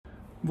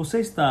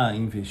Você está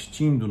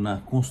investindo na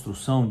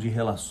construção de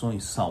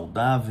relações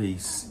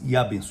saudáveis e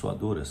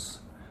abençoadoras?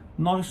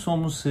 Nós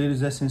somos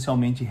seres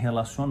essencialmente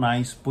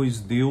relacionais, pois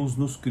Deus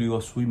nos criou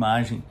à sua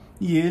imagem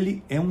e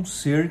Ele é um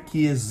ser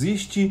que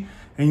existe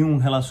em um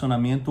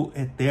relacionamento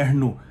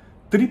eterno,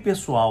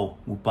 tripessoal,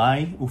 o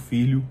Pai, o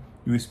Filho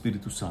e o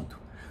Espírito Santo.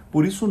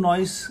 Por isso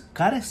nós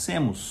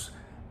carecemos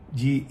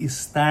de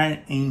estar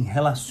em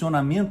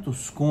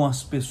relacionamentos com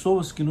as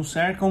pessoas que nos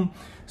cercam,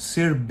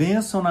 ser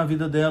bênção na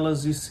vida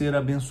delas e ser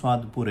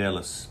abençoado por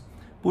elas.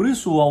 Por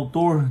isso o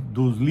autor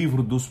do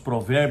livro dos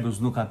Provérbios,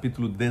 no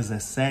capítulo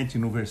 17,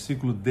 no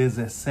versículo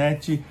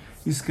 17,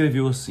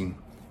 escreveu assim: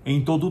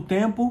 em todo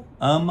tempo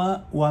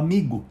ama o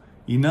amigo,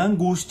 e na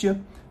angústia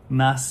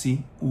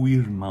nasce o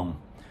irmão.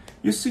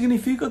 Isso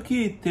significa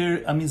que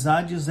ter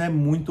amizades é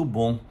muito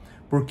bom,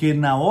 porque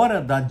na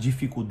hora da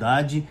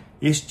dificuldade,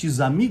 estes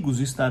amigos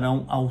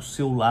estarão ao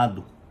seu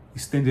lado,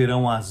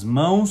 estenderão as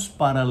mãos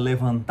para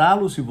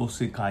levantá-lo se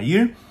você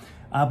cair,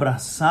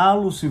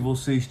 abraçá-lo se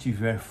você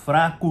estiver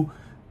fraco,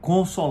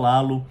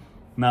 consolá-lo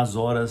nas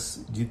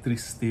horas de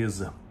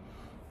tristeza.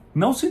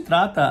 Não se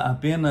trata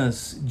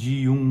apenas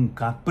de um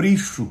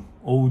capricho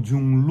ou de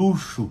um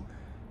luxo.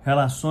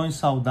 Relações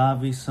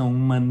saudáveis são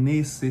uma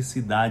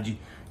necessidade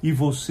e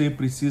você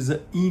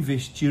precisa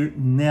investir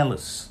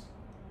nelas.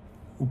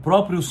 O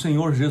próprio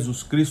Senhor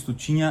Jesus Cristo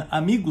tinha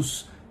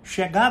amigos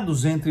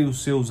chegados entre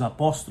os seus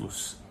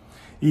apóstolos.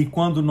 E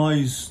quando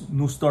nós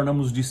nos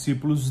tornamos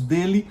discípulos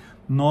dele,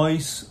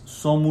 nós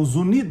somos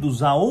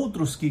unidos a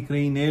outros que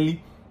creem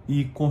nele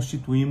e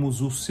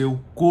constituímos o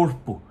seu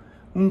corpo.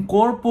 Um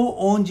corpo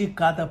onde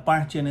cada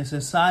parte é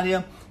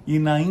necessária e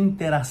na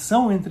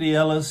interação entre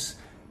elas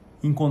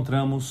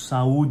encontramos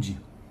saúde,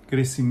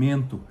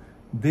 crescimento,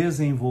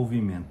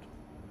 desenvolvimento.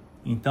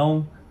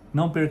 Então,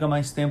 não perca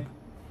mais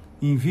tempo.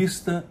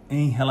 Invista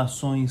em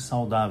relações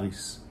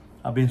saudáveis.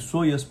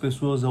 Abençoe as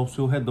pessoas ao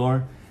seu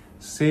redor.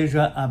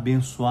 Seja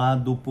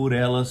abençoado por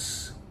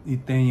elas e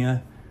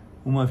tenha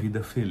uma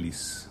vida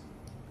feliz.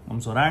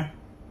 Vamos orar?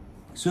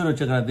 Senhor, eu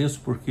te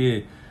agradeço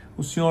porque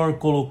o Senhor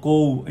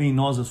colocou em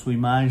nós a sua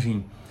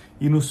imagem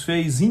e nos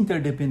fez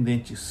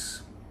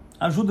interdependentes.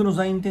 Ajuda-nos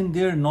a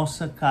entender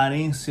nossa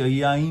carência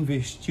e a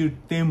investir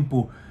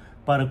tempo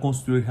para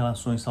construir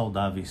relações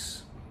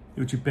saudáveis.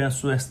 Eu te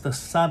peço esta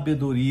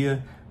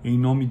sabedoria em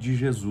nome de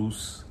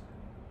Jesus.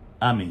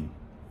 Amém.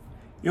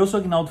 Eu sou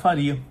Aguinaldo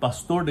Faria,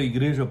 pastor da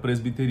Igreja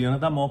Presbiteriana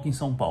da Moca, em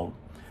São Paulo.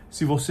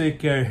 Se você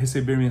quer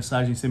receber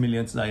mensagens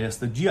semelhantes a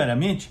esta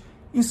diariamente,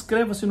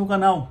 inscreva-se no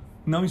canal.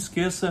 Não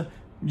esqueça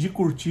de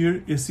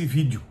curtir esse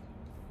vídeo.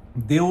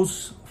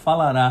 Deus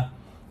falará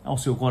ao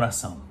seu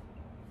coração.